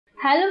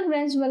Hello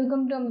friends,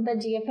 welcome to Amrita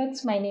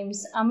Gfx. My name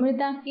is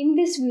Amrita. In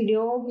this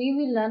video, we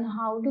will learn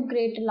how to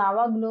create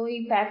lava glow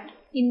effect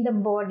in the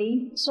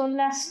body. So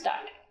let's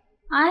start.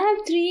 I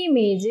have 3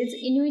 images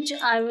in which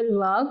I will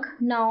work.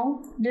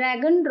 Now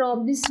drag and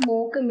drop the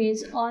smoke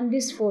image on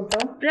this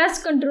photo.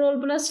 Press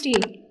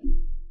Ctrl+T.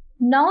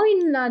 Now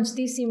enlarge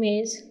this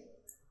image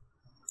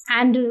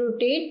and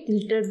rotate a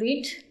little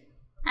bit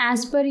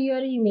as per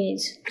your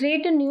image.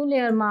 Create a new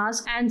layer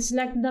mask and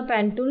select the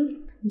pen tool.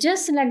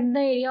 Just select the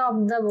area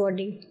of the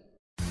body.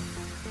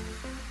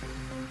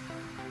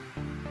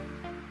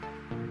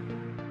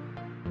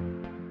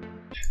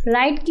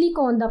 Right click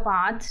on the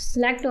path,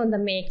 select on the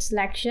make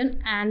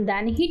selection and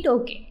then hit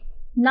OK.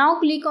 Now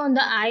click on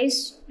the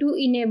eyes to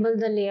enable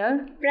the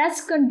layer.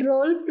 Press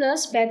Ctrl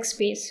plus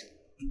backspace.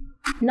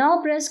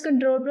 Now press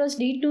Ctrl plus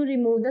D to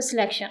remove the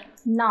selection.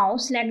 Now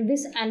select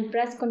this and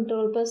press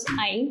Ctrl plus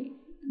I.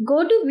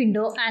 Go to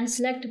window and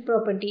select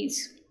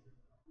properties.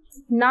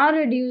 Now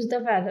reduce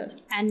the feather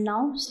and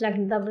now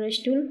select the brush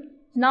tool.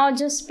 Now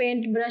just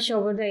paint brush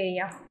over the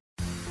area.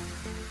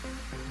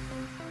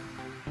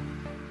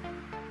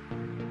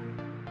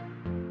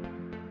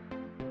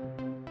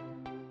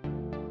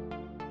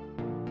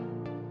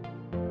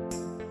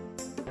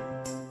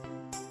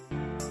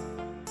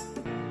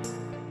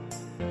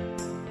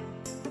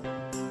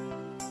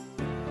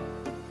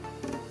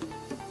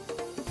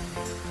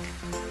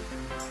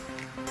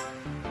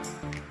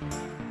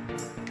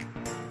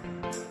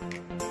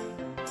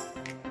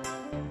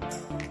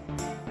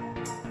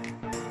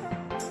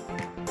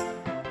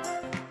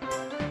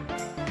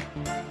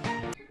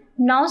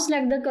 Now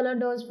select the color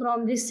dose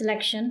from this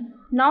selection.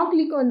 Now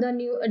click on the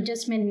new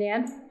adjustment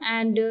layer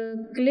and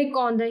click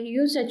on the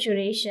hue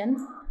saturation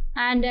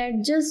and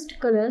adjust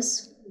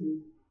colors.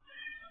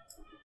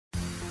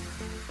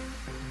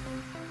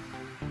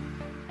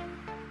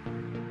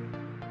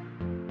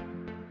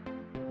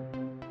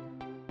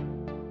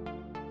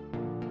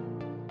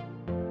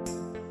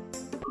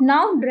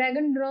 Now drag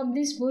and drop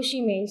this bush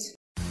image.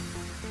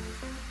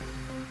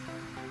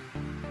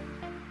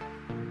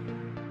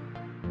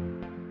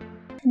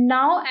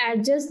 Now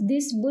adjust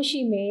this bush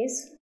image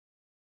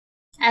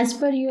as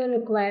per your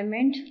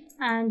requirement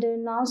and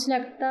now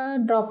select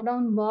the drop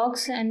down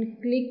box and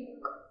click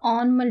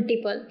on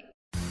multiple.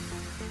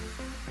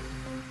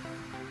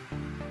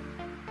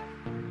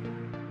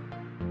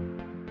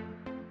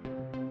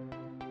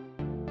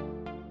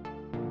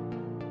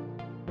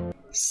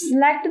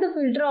 Select the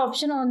filter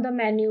option on the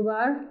menu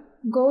bar.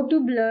 Go to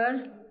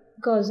blur,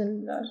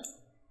 Gaussian blur.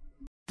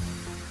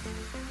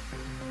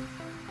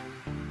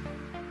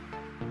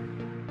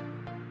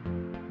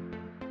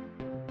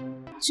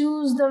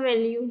 Choose the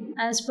value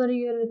as per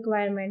your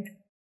requirement.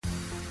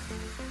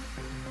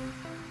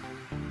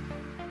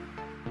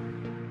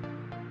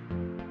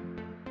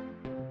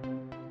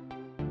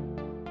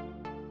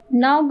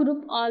 Now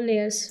group all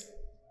layers.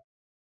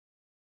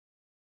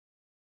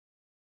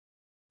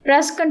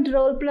 Press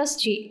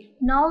Ctrl+G.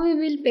 Now we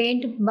will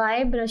paint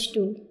by brush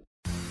tool.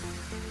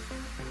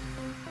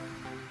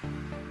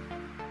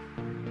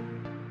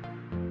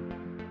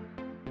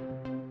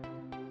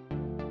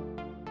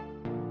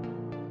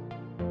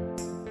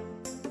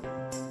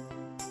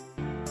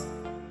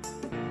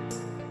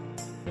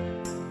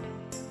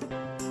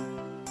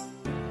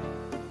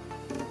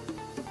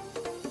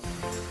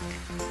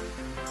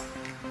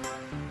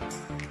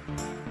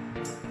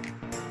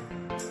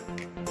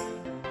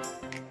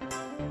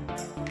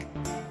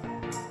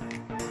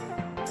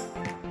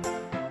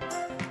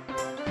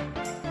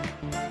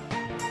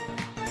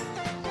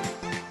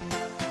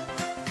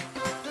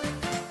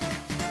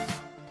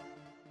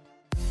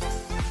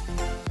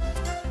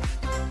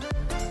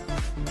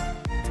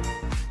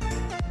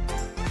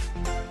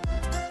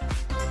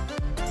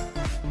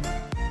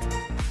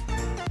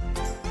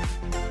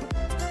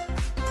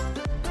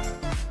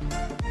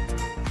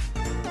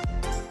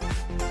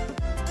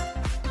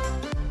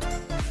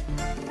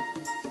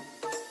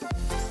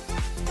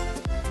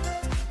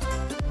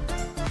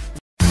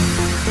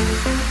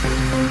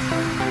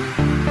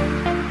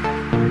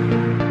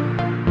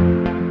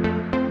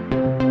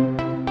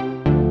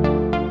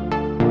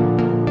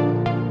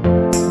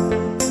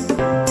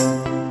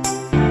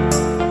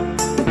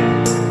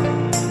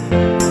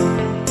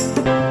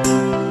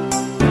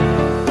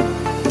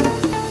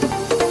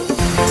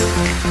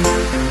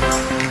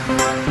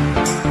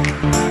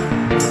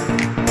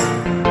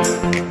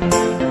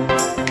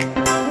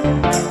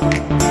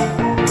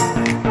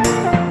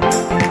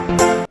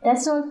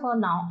 That's all for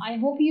now. I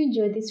hope you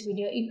enjoyed this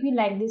video. If you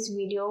like this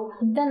video,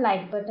 hit the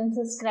like button,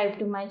 subscribe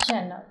to my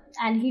channel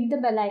and hit the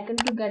bell icon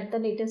to get the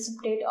latest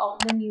update of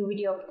the new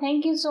video.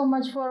 Thank you so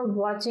much for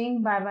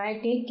watching. Bye bye.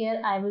 Take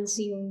care. I will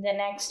see you in the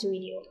next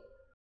video.